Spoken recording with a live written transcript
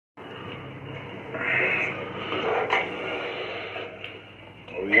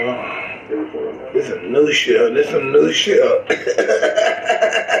This is a new show. This is a new show.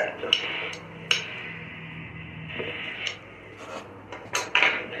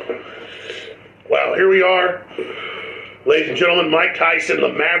 Well, here we are. Ladies and gentlemen, Mike Tyson, the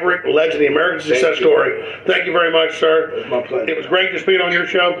Maverick, legend, the American success story. Thank you very much, sir. It's my pleasure. It was great just being on your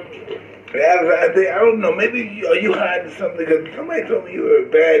show. I don't know. Maybe you hiding something? Because somebody told me you were a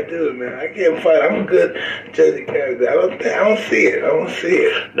bad dude, man. I can't fight. I'm a good judge of character. I don't see it.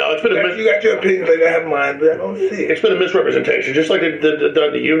 No, it's been you got your opinions like I have mine, but I don't see it. It's been a misrepresentation, just like they've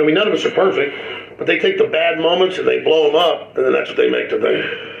done to you. I mean, none of us are perfect, but they take the bad moments and they blow them up, and then that's what they make the thing.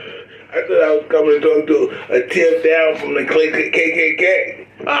 I thought I was coming to talk to a tip down from the KKK.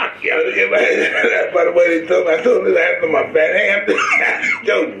 Ah, yeah. By the way, they told me, I told them after my fat hand.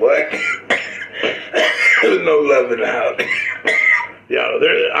 Joke, what? There was no love in the house. Yeah,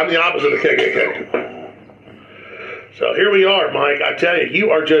 I'm the opposite of KKK. So here we are, Mike. I tell you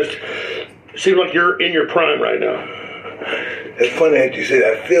are seems like you're in your prime right now. It's funny that you say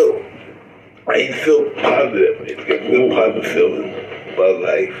that. I feel positive. It's a real positive feeling about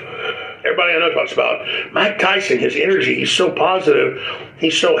life. Everybody I know talks about Mike Tyson, his energy. He's so positive.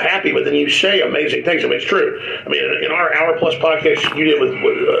 He's so happy. But then you say amazing things. I mean, it's true. I mean, in our hour-plus podcast you did with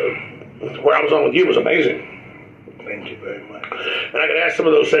where I was on with you was amazing. Thank you very much. And I can ask some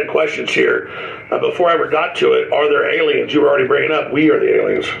of those same questions here. Before I ever got to it, are there aliens? You were already bringing up. We are the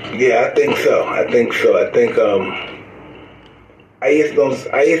aliens. Yeah, I think so. I think I just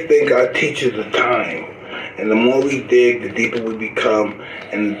think our teachers are time. And the more we dig, the deeper we become,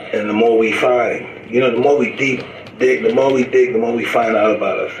 and the more we find. You know, the more we dig, the more we find out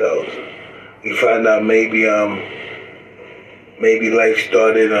about ourselves. We find out maybe life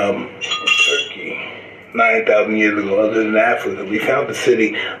started in Turkey 9,000 years ago, other than Africa. We found the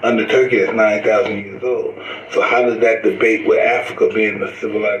city under Turkey that's 9,000 years old. So how does that debate with Africa being the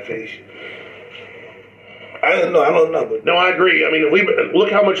civilization? I don't know. But no, I agree. I mean, if we look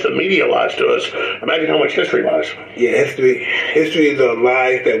how much the media lies to us, imagine how much history lies. Yeah, history is a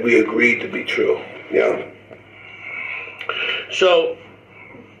lie that we agreed to be true. Yeah. So,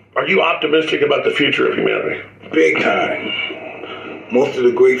 are you optimistic about the future of humanity? Big time. Most of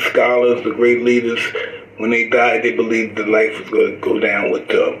the great scholars, the great leaders, when they died, they believed that life was going to go down with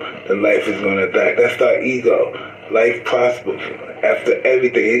them. That life is going to die. That's our ego. Life prospers after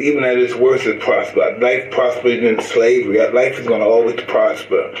everything. Even at its worst, it prospers. Life prospers in slavery. Life is going to always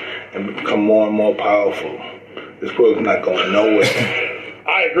prosper and become more and more powerful. This world's not going nowhere.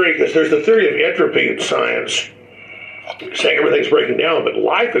 I agree, because there's the theory of entropy in science, saying everything's breaking down, but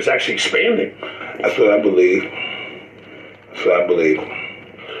life is actually expanding. That's what I believe.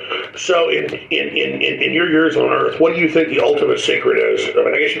 So in your years on Earth, what do you think the ultimate secret is? I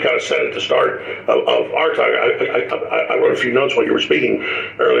mean, I guess you kind of said at the start of our talk. I wrote a few notes while you were speaking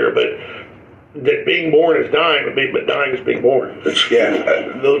earlier, but that being born is dying, but dying is being born.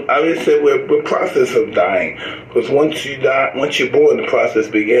 I would say we're process of dying, because once you're born, the process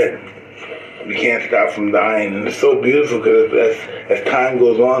begins. You can't stop from dying, and it's so beautiful because as time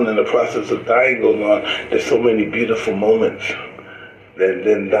goes on and the process of dying goes on, there's so many beautiful moments.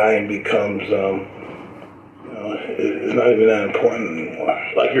 Then dying becomes, it's not even that important anymore.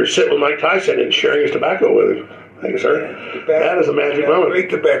 Like you're sitting with Mike Tyson and sharing his tobacco with him. Thank you, sir. That is a magic moment. Great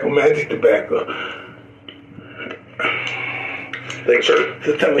tobacco, magic tobacco. Thank you, sir.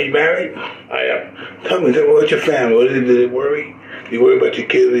 So tell me, you married? I am. Tell me about your family. What did it worry? Do you worry about your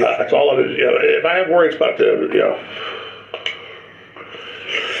kids? That's all it is. If I have worries about them,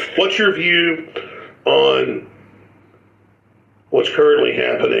 What's your view on what's currently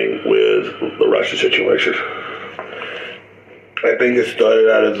happening with the Russia situation? I think it started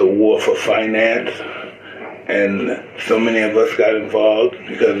out as a war for finance, and so many of us got involved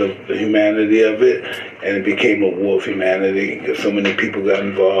because of the humanity of it, and it became a war of humanity because so many people got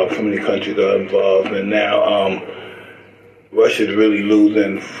involved, so many countries got involved, and now Russia's really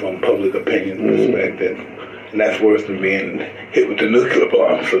losing from public opinion perspective. And that's worse than being hit with the nuclear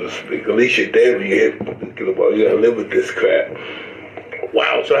bomb, so to speak. At least you're dead when you hit with the nuclear bomb. You gotta live with this crap.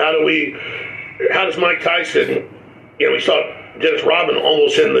 Wow, so how does Mike Tyson, we saw Dennis Rodman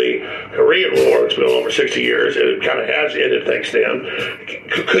almost in the Korean War. It's been over 60 years, and it kind of has ended thanks to him.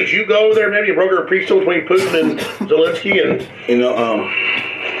 Could you go there, maybe broker a peace deal between Putin and Zelensky? And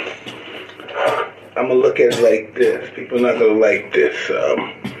I'm going to look at it like this. People are not going to like this.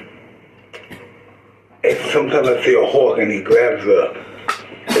 Sometimes I see a hawk and he grabs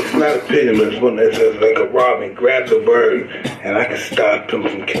it's not a pigeon, but it's one that's like a robin. He grabs a bird, and I can stop him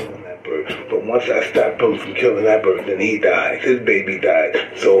from killing that bird. But once I stop him from killing that bird, then he dies. His baby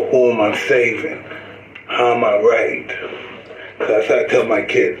died. So who am I saving? How am I right? Cause I tell my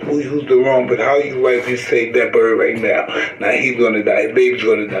kids, who's the wrong, but how you right if you save that bird right now? Now he's gonna die, his baby's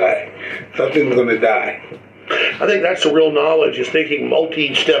gonna die. Something's gonna die. I think that's the real knowledge, is thinking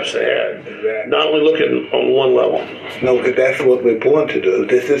multi-steps ahead. Exactly. Not only looking on one level. No, because that's what we're born to do.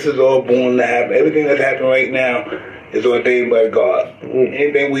 This is all born to happen. Everything that's happening right now is ordained by God.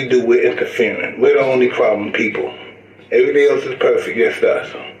 Anything we do, we're interfering. We're the only problem people. Everything else is perfect, just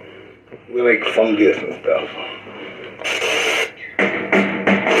us. We're like fungus and stuff.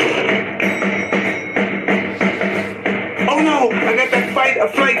 Oh no, I got that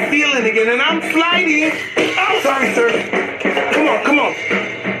flight feeling again, and I'm flighting. Oh, sorry, sir. Come on.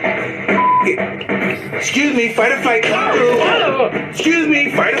 Excuse me, fight or flight. Excuse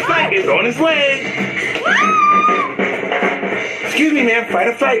me, fight or flight is on its way. Excuse me, man, fight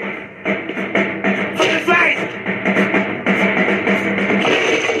or flight. Fight or flight.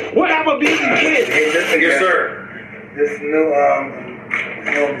 What happened, busy kid? Yes, sir. This new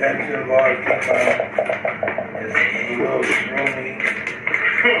invention of ours is a little roomy.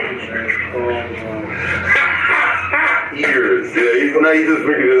 Ears. Yeah, he's just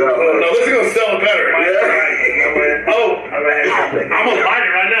figured it out. No, this is going to sell it better. I'm going to fight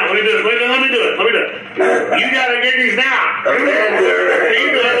it right now. Let me do it. You got to get these now. You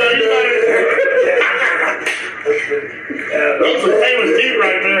do it. Those are famous teeth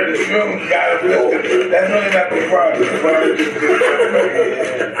right there. That's really not the problem.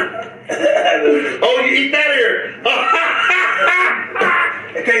 Oh, you eat that here.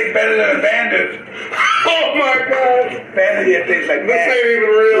 It tastes better than a bandit. Oh, my God. Bandit, it tastes like This ain't even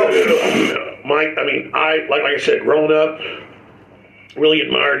real. Mike, like I said, growing up, really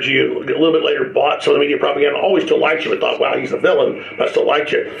admired you. A little bit later, bought some of the media propaganda. Always still liked you, but thought, wow, he's a villain. But I still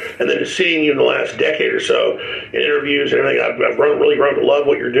liked you. And then seeing you in the last decade or so in interviews and everything, I've really grown to love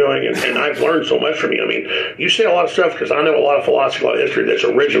what you're doing, and I've learned so much from you. I mean, you say a lot of stuff because I know a lot of philosophy, a lot of history that's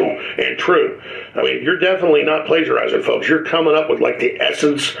original and true. I mean, you're definitely not plagiarizing, folks. You're coming up with like the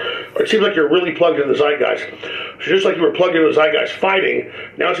essence. Or it seems like you're really plugged into the zeitgeist. So just like you were plugged into the zeitgeist fighting,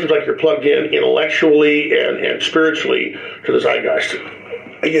 now it seems like you're plugged in intellectually and spiritually to the zeitgeist.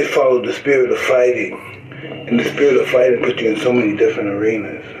 I just follow the spirit of fighting. And the spirit of fighting puts you in so many different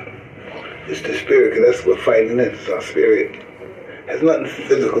arenas. It's the spirit, because that's what fighting is. It's our spirit. It's nothing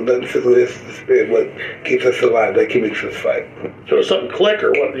physical. It's the spirit, what keeps us alive, that makes us fight. So does something click,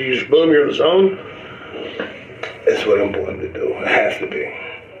 or what? Do you just boom, you're in the zone? It's what I'm born to do. It has to be.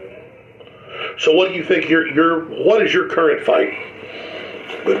 So what do you think what is your current fight?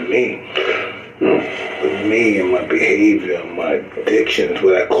 With me. With me and my behavior, my addictions,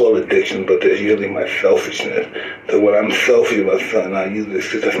 what I call addiction, but there's usually my selfishness. So when I'm selfish about something, I use this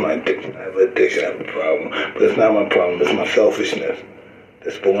because that's my addiction. I have an addiction, I have a problem. But it's not my problem, it's my selfishness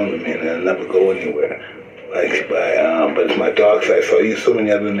that's born with me, and I'll never go anywhere. But it's my dark side, so I use so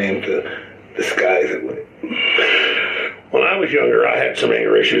many other names to disguise it with. When I was younger, I had some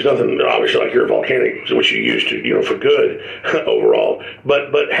anger issues. Nothing obviously like your volcanic, which you used to, for good overall.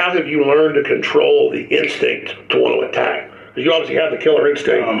 But how have you learned to control the instinct to want to attack? Because you obviously have the killer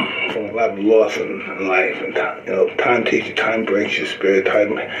instinct. From a lot of loss in life and time. Time teaches you. Time breaks your spirit.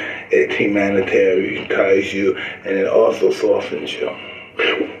 Time, it humanitarians you, and it also softens you.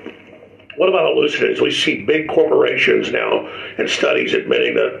 What about hallucinogens? We see big corporations now and studies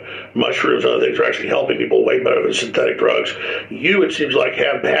admitting that mushrooms and other things are actually helping people way better than synthetic drugs. You, it seems like,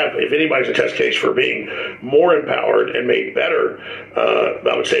 have if anybody's a test case for being more empowered and made better,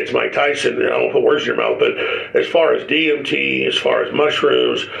 I would say it's Mike Tyson. I don't put words in your mouth, but as far as DMT, as far as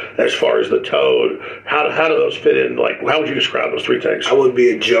mushrooms, as far as the toad, how do those fit in? Like, how would you describe those three things? I would be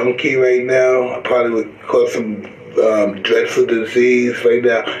a junkie right now. I probably would cause some dreadful disease right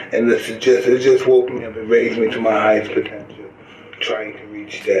now, and it just woke me up and raised me to my highest potential, trying to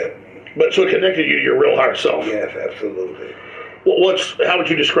reach that. But so it connected you to your real higher self. Yes, absolutely. Well, how would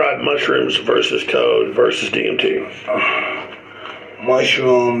you describe mushrooms versus toad versus DMT?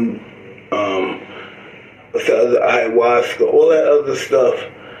 Mushroom, what's the other, ayahuasca, all that other stuff.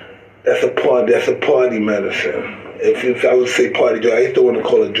 That's a party medicine. I would say party drug. I used to want to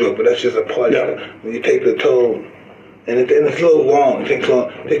call it drug, but that's just a party. Yeah. When you take the toad. And it's a little long. It takes long.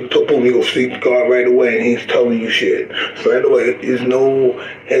 Take the top boom, you go see God right away, and he's telling you shit. Right away. There's no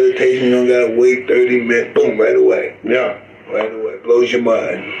hesitation. You don't gotta wait 30 minutes. Boom, right away. Yeah. Right away. Blows your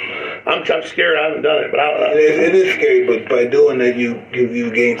mind. I'm scared. I haven't done it, but it is scary. But by doing that, you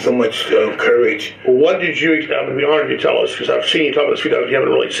gain so much courage. What did you? I'm going to be honored if you tell us, because I've seen you talk about this a few times. You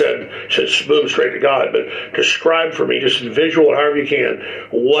haven't really said boom straight to God, but describe for me, just visual or however you can,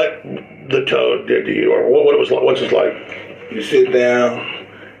 what the toad did to you, or what it was like. What's it like? You sit down.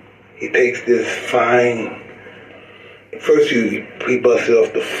 He takes this fine First, he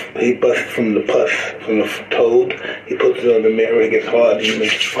busted from the pus, from the toad. He puts it on the mirror. It gets hard. He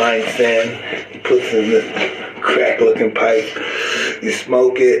makes fine sand. He puts it in this crack-looking pipe. You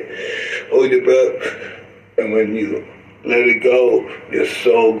smoke it, hold your breath, and when you let it go, your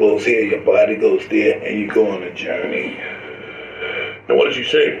soul goes here, your body goes there, and you go on a journey. And what did you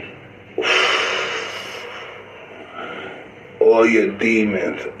see? All your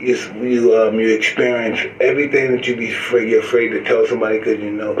demons. You experience everything that you're afraid to tell somebody because you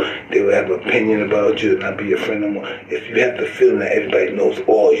know they will have an opinion about you and not be your friend no more. If you have the feeling that everybody knows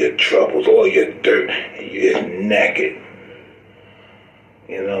all your troubles, all your dirt, and you're just naked.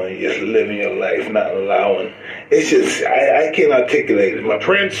 You know, and you're just living your life, not allowing. It's just, I can't articulate it. No,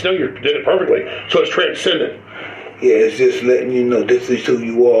 you did it perfectly. So it's transcendent. Yeah, it's just letting you know this is who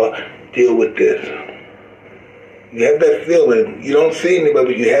you are. Deal with this. You have that feeling. You don't see anybody,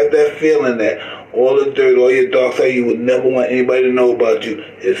 but you have that feeling that all the dirt, all your dark side you would never want anybody to know about you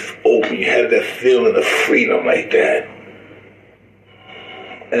is open. You have that feeling of freedom like that.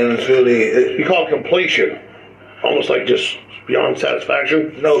 And it's really... You call it completion. Almost like just beyond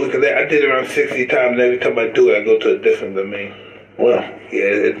satisfaction? No, because I did it around 60 times, and every time I do it, I go to a different domain. Well,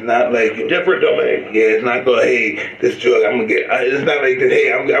 yeah, it's not like... Different domain. Yeah, it's not going, hey, this drug, I'm going to get... It's not like,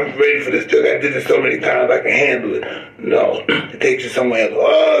 hey, I'm ready for this drug. I did it so many times, I can handle it. No, it takes you somewhere else.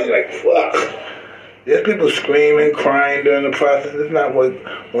 Oh, you're like, fuck. There's people screaming, crying during the process. It's not one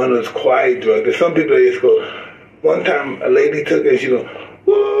of those quiet drugs. There's some people that just go... One time, a lady took it, and she go,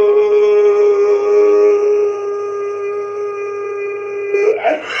 whoa.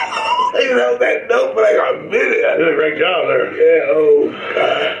 I held that note for like a minute. You did a great job there. Yeah, oh,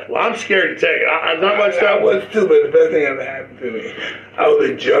 God. Well, I'm scared to take it. Not much time. I was too, but the best thing ever happened to me. I was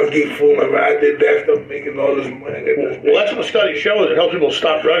a junkie, fooling around. I did that stuff, making all this money. Well, that's what the study shows. It helps people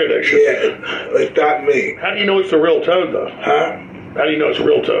stop drug addiction. Yeah, it stopped me. How do you know it's the real toad, though? Huh? How do you know it's a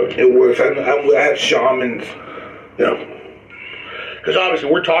real toad? It works. I have shamans. Yeah. Because obviously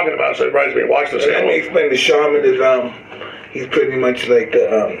we're talking about it, so everybody's been watching this. Let me explain. The shaman is, he's pretty much like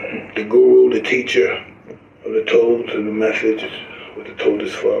the guru, the teacher of the toad, and the message, what the toad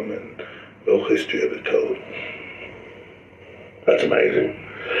is from, and the whole history of the toad. That's amazing.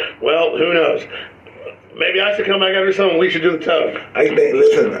 Well, who knows? Maybe I should come back after something. We should do the toad. I think.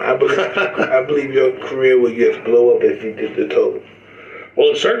 Listen, I believe your career would just blow up if you did the toad.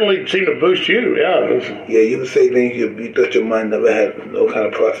 Well, it certainly seemed to boost you, yeah. Yeah, you can say things you thought your mind never had no kind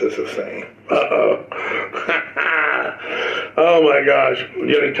of process of saying. Uh-oh. Oh, my gosh.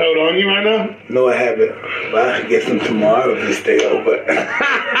 You have a toad on you right now? No, I haven't. But I can get some tomorrow if you stay over.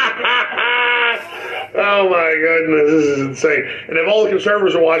 Oh, my goodness. This is insane. And if all the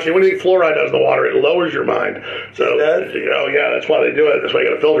conservatives are watching, what do you think fluoride does in the water? It lowers your mind. So, oh, yeah, that's why they do it. That's why you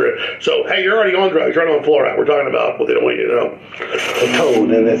got to filter it. So, hey, you're already on drugs. You're already on fluoride. We're talking about what they don't want you to know. A toad,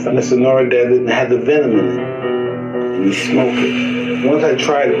 and it's a sonora that didn't have the venom in it. And you smoke it. Once I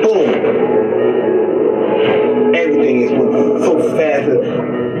tried it, boom! Everything is moving so fast.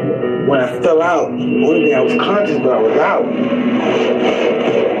 When I fell out, one day I was conscious, but I was out.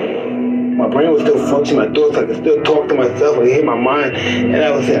 My brain was still functioning, my thoughts, I could still talk to myself, I could hear my mind, and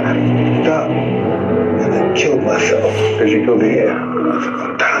I was saying, I fucked up. And I killed myself. Because you killed Yeah,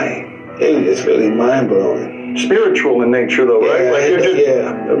 I'm dying. It was just really mind-blowing. Spiritual in nature, though, right? Yeah, like you're just...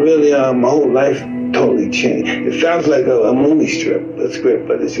 really, my whole life totally changed. It sounds like a movie script,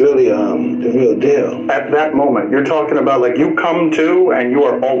 but it's really the real deal. At that moment, you're talking about like you come to and you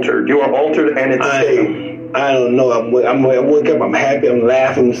are altered. You are altered and it's stayed. I don't know. I wake up, I'm happy, I'm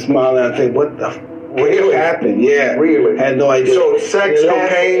laughing, I'm smiling, I think, what the Really happened? Yeah. Really? I had no idea. So sex,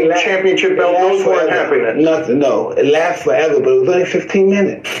 cocaine, championship belt, those weren't happiness? Nothing, no. It lasts forever, but it was only 15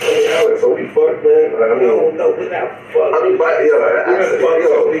 minutes. So we fucked, man. No, we're not fucked.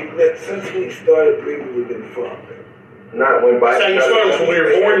 Since we started breathing, we've been fucked. Not when Biden. So you started when we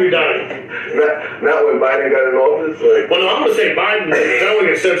were born, you died. Not when Biden got in office. Like. Well, no, I'm going to say Biden, telling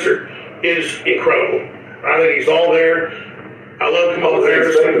a censored, is incredible. I think he's all there. I love Kamala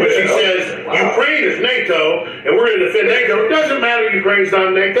Harris when she says Ukraine is NATO and we're going to defend NATO. It doesn't matter if Ukraine's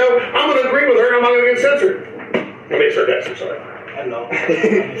not NATO. I'm going to agree with her and I'm not going to get censored. I mean, sarcastic, sorry. I know.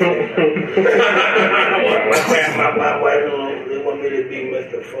 my wife, they want me to be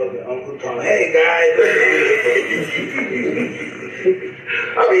Mr. Fucking Uncle Tom. Hey, guys.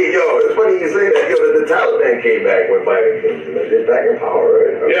 I mean, yo, it's funny you say that. Yo, the Taliban came back when Biden came. They're back in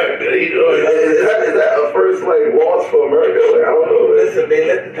power, right? Yeah. Is that a first, like, loss for America? Like, I don't know. Listen, they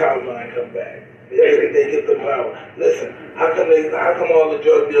let the Taliban come back. They get the power. Listen, how come all the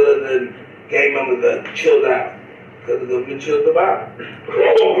drug dealers and gang members are chilled out? Because we chilled the Bible.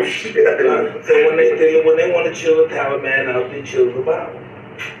 Oh shit! So when they want to chill the Taliban out, they chill the Bible.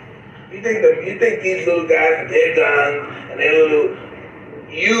 You think these little guys with their guns and their little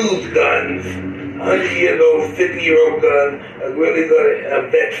used guns, 100-year-old, 50-year-old guns, are really going to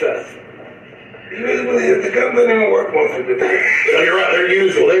vex us? You really believe the guns don't even work most of the time? No, you're right. They're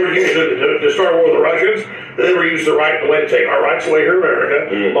used. Well, they were used to start war with the Russians. They were used the way to take our rights away here in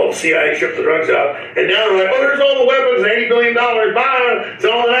America. While the CIA shipped the drugs out, and now they're like, oh, there's all the weapons, $80 billion. Bye. It's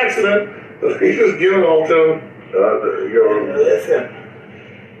all an accident. He's just giving it all to them. Listen.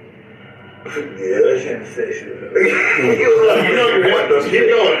 Yeah, I shouldn't say shit. You know you're hitting us. Keep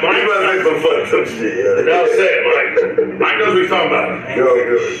going, Mike. You must some fucked up shit. Now say it, Mike. Mike knows what he's talking about.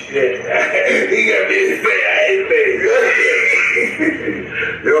 Shit. He got me to say I ain't saying.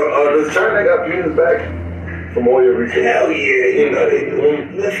 Does China got penis back from all your research? Hell yeah, you know they do.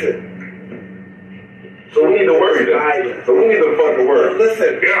 Listen. So we need to worry then. So we need to fucking worry.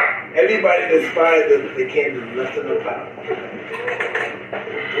 Listen, Yeah. everybody that spies us, they can't do nothing about it.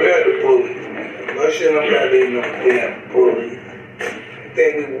 We're the bullies, man. Russia and I'm not even no damn bullies. You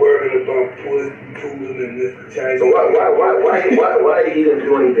think we worried about Putin and this China? So why he didn't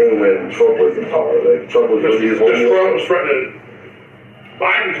do anything when Trump was in power? Like Trump was really his Trump own. was threatening.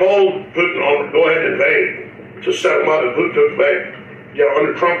 Biden told Putin, go ahead and invade. Just set him up, and Putin took the bait. Yeah,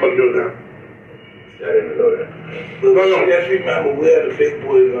 under Trump, I'm doing that. I didn't know that. But just remember, we're the big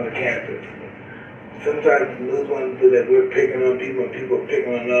boys on the campus. Sometimes the news want to do that. We're picking on people and people are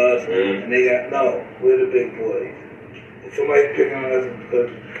picking on us. And they got, no, we're the big boys. If somebody's picking on us, it's because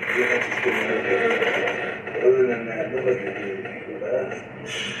we're not just picking on them. Other than that, nobody can do anything with us.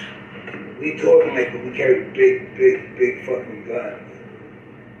 We talking like we carry big fucking guns.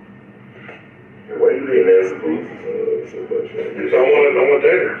 Why you being Nancy Pelosi so much? Because I want to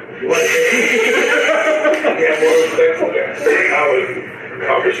date her. You want to get more respect for that?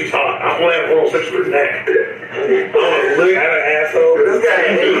 Because she's hot. I want to have oral sex with her neck. I want to lick. Not an asshole. This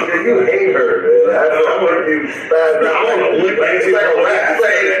guy hates her. You hate her, man. I want you spaz out. I want to lick Nancy. It's like a rat.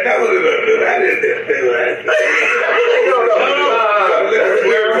 That was I didn't say that.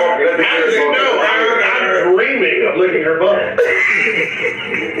 We're talking. How did you know? I'm dreaming of licking her butt.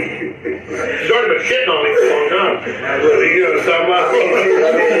 She's already been shitting on me for a long time. You know what I'm talking about?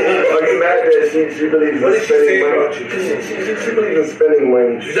 Are you mad that she believes in spending money? She believes in spending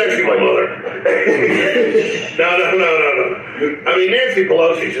money. She's actually my mother. No. I mean, Nancy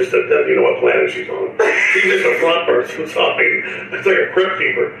Pelosi's just doesn't even know what planet she's on. She's just a front person. So, I mean, it's like a crypt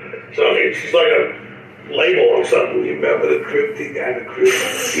keeper. So, I mean, she's like a label on something. You remember the cryptic guy, the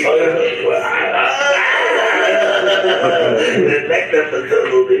cryptic? Oh, yeah. The next episode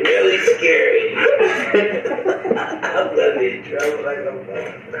will be really scary. I'm gonna be in trouble like I'm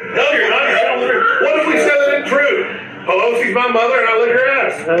No, you're not. What if we said that in truth? Pelosi's my mother and I lick her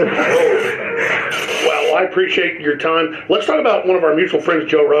ass. Well, I appreciate your time. Let's talk about one of our mutual friends,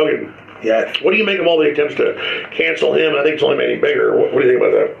 Joe Rogan. Yes. What do you make of all the attempts to cancel him? I think it's only made him bigger. What do you think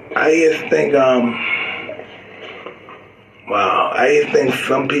about that? I just think, I just think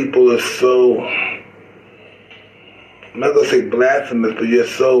some people are so, I'm not going to say blasphemous, but you're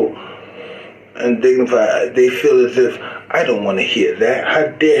so undignified. They feel as if, I don't want to hear that. How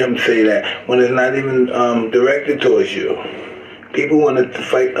dare him say that when it's not even directed towards you? People want to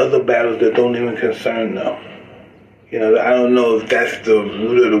fight other battles that don't even concern them. You know, I don't know if that's the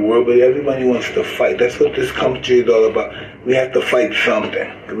root of the world, but everybody wants to fight. That's what this country is all about. We have to fight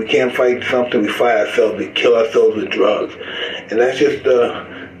something. If we can't fight something, we fight ourselves. We kill ourselves with drugs. And that's just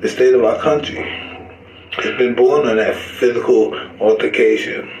the state of our country. It's been born on that physical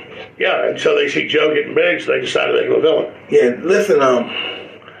altercation. Yeah, and so they see Joe getting big, so they decided to make him a villain. Yeah, listen,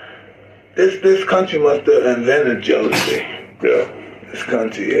 this country must have invented jealousy. Yeah. This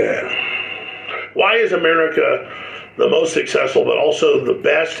country, yeah. Why is America the most successful, but also the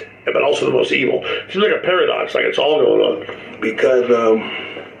best, but also the most evil? It seems like a paradox, like it's all going on. Because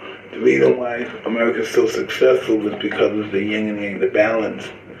the reason why America is so successful is because of the yin and yang, the balance.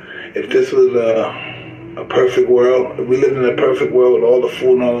 If this was a perfect world, if we lived in a perfect world with all the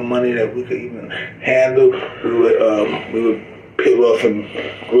food and all the money that we could even handle, we would peel off in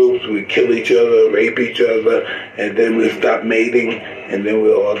groups, we'd kill each other, rape each other, and then we'd stop mating, and then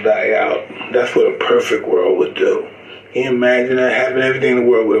we'd all die out. That's what a perfect world would do. Can you imagine that? Having everything in the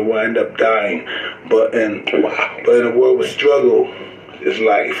world would wind up dying. But in a world with struggle is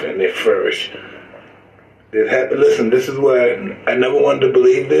life, and they flourish. Listen, this is what I never wanted to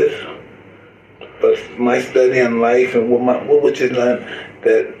believe this, but my study on life and which is not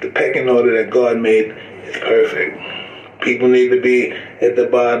that the pecking order that God made is perfect. People need to be at the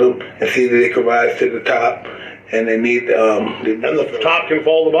bottom and see that they can rise to the top, and they need And the top can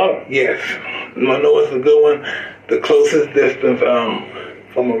fall to the bottom. Yes. You know what's a good one? The closest distance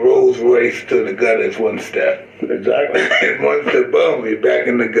from a Rolls Royce to the gutter is one step. Exactly. One step, boom, you're back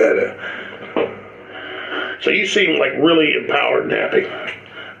in the gutter. So you seem like really empowered and happy.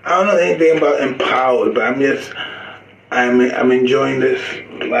 I don't know anything about empowered, but I'm enjoying this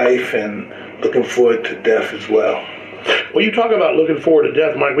life and looking forward to death as well. Well, you talk about looking forward to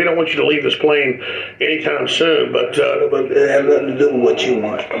death, Mike. We don't want you to leave this plane anytime soon, but it has nothing to do with what you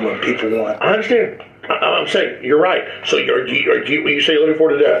want and what people want. I understand. I'm saying you're right. So you say you're looking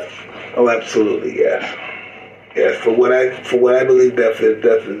forward to death? Oh, absolutely, yes. Yes, for what I believe death is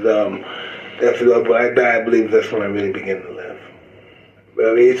when I die. I believe that's when I really begin to live.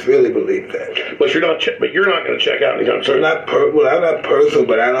 I mean, it's really believe that. But you're not going to check out anytime soon. I'm not personal,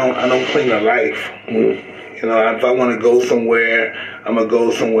 but I don't cling to life. Mm. You know, if I want to go somewhere, I'm going to go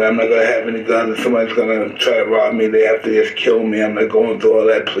somewhere. I'm not going to have any guns. If somebody's going to try to rob me, they have to just kill me. I'm not going through all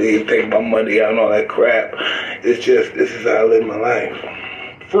that, please, take my money out and all that crap. It's just, this is how I live my life.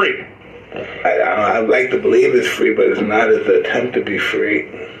 Free. I like to believe it's free, but it's not as an attempt to be free.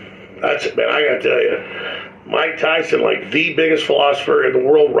 That's it, man. I got to tell you, Mike Tyson, like the biggest philosopher in the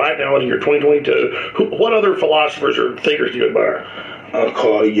world right now in the year 2022. What other philosophers or thinkers do you admire?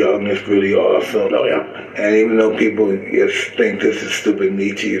 Carl Jung is really awesome. Oh, yeah. And even though people just think this is stupid,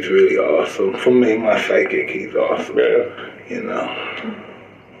 Nietzsche is really awesome. For me, my psychic, he's awesome. Yeah. You know.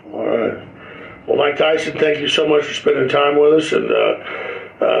 All right. Well, Mike Tyson, thank you so much for spending time with us, and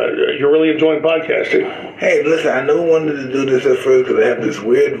you're really enjoying podcasting. Hey, listen, I never wanted to do this at first because I have this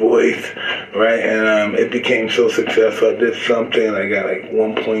weird voice, right? And it became so successful. I did something, and I got like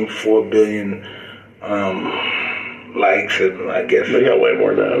 1.4 billion likes, and I guess... You got way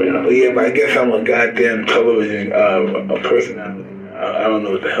more than that, yeah. But yeah, but I guess I'm a goddamn television a personality. I don't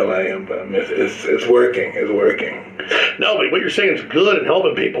know what the hell I am, but it's working. It's working. No, but what you're saying is good and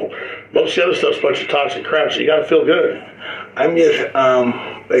helping people. Most of the other stuff's a bunch of toxic crap, so you got to feel good. I'm just,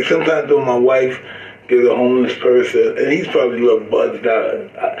 like sometimes when my wife gives a homeless person, and he's probably a little buzzed out,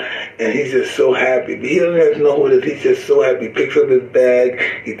 and he's just so happy. But he doesn't have to know what it is. He's just so happy. He picks up his bag,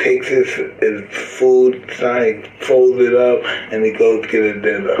 he takes his food, he folds it up, and he goes to get a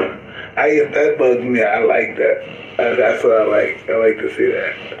dinner. That bugs me. I like that. That's what I like. I like to see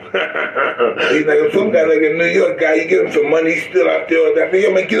that. He's like some guy, like a New York guy, you give him some money, he's still out there. That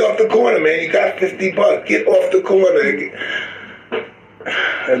yo, man, get off the corner, man. You got $50. Get off the corner.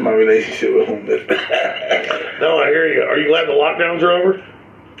 That's my relationship with homeless. No, I hear you. Are you glad the lockdowns are over?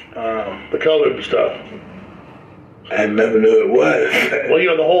 The COVID stuff. I never knew it was. Well, you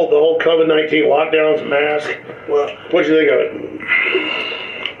know, the whole COVID-19 lockdowns, mask. Well, what'd you think of it?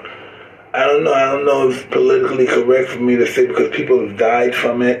 I don't know if it's politically correct for me to say because people have died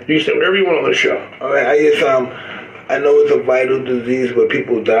from it. You say whatever you want on the show. All right, I know it's a vital disease where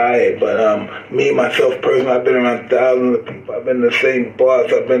people die, but me, myself, personally, I've been around thousands of people. I've been in the same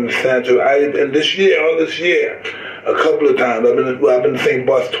bars. I've been in Central. And this year, a couple of times, I've been in the same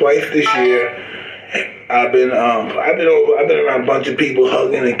bars twice this year. I've been around a bunch of people,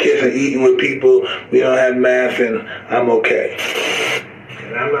 hugging and kissing, eating with people. We don't have masks, and I'm okay.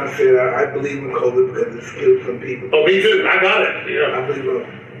 And I'm not saying I believe in COVID because it's killed some people. Oh, me too. I got it. Yeah. I believe in it.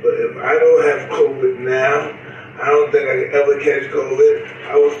 But if I don't have COVID now, I don't think I could ever catch COVID.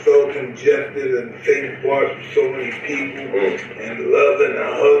 I was so congested and same bar with so many people and loving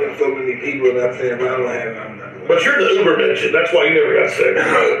and hugging so many people, and I'm saying if I don't have it, I'm not. But you're the Uber mention. That's why you never got sick.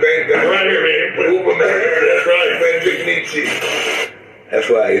 Thank God. Right here, man. Uber mention. That's right. Frederick Nietzsche. That's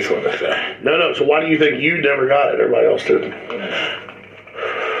what I just want to say. No. So why do you think you never got it? Everybody else did.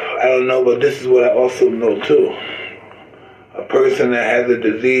 I don't know, but this is what I also know too. A person that has a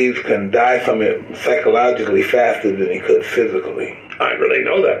disease can die from it psychologically faster than he could physically. I really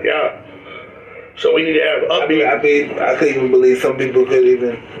know that, yeah. So we need to have upbeat. I could even believe some people could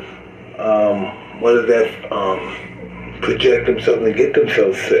even, project themselves and get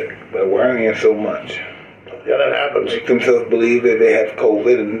themselves sick by worrying so much. Yeah, that happens. Make themselves believe that they have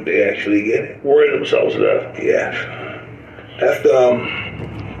COVID and they actually get it. Worry themselves to death. Yes.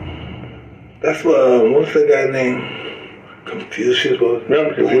 That's what's the guy named Confucius?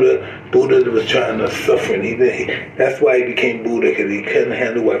 Buddha was trying to suffer, and that's why he became Buddha, because he couldn't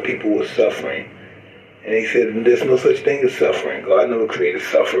handle why people were suffering. And he said, there's no such thing as suffering. God never created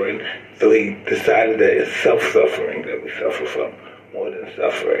suffering. So he decided that it's self-suffering that we suffer from more than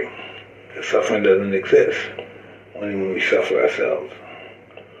suffering. The suffering doesn't exist, only when we suffer ourselves.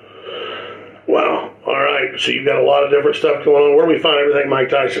 Wow. All right. So you've got a lot of different stuff going on. Where do we find everything Mike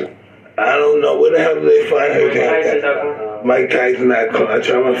Tyson? I don't know. Where the hell do they find everything? Tyson.com. Mike Tyson. I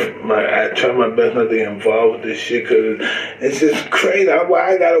try my best not to get involved with this shit because it's just crazy.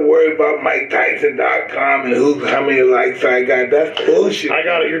 Why I gotta worry about MikeTyson.com and how many likes I got? That's bullshit. I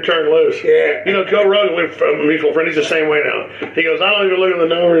got it. You're turned loose. Yeah. You know, Joe Rogan, we're a mutual friend. He's the same way now. He goes, I don't even look at the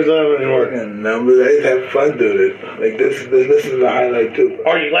numbers anymore. Numbers. I just have fun doing it. Like this is a highlight too.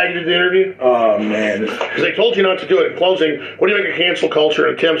 Are you glad you did the interview? Oh man. Because they told you not to do it. In closing, what do you think of cancel culture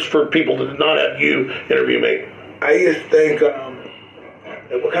and attempts for people to not have you interview me? I just think,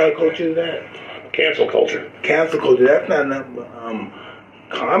 what kind of culture is that? Cancel culture. Cancel culture. That's not nothing but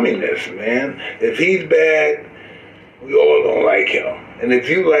communist, man. If he's bad, we all don't like him. And if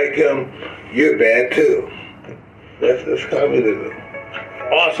you like him, you're bad too. That's communism.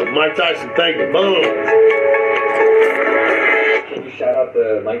 Awesome. Mike Tyson, thank you. Boom. Can you shout out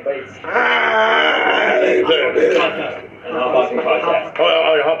the Mike Bites? And Hotboxing podcast.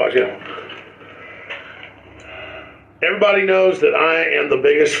 Oh, yeah, Hotbox, yeah. Everybody knows that I am the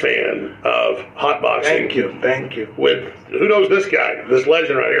biggest fan of hotboxing. Thank you. With, who knows this guy, this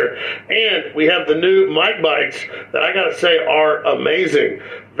legend right here. And we have the new Mike Bites that I got to say are amazing.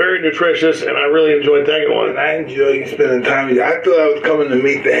 Very nutritious, and I really enjoyed taking one. And I enjoy you spending time with you. I thought I was coming to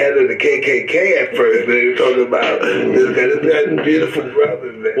meet the head of the KKK at first. They were talking about this beautiful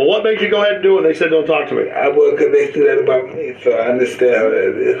brother. Man. Well, what made you go ahead and do it? They said don't talk to me. I was, because they said that about me, so I understand how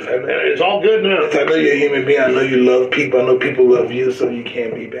that is. And it's all good now. I know you're a human being. I know you love people. I know people love you, so you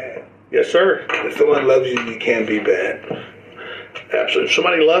can't be bad. Yes, sir. If someone loves you, you can't be bad. Absolutely. If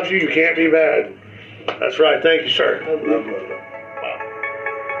somebody loves you, you can't be bad. That's right. Thank you, sir. I love you. Wow.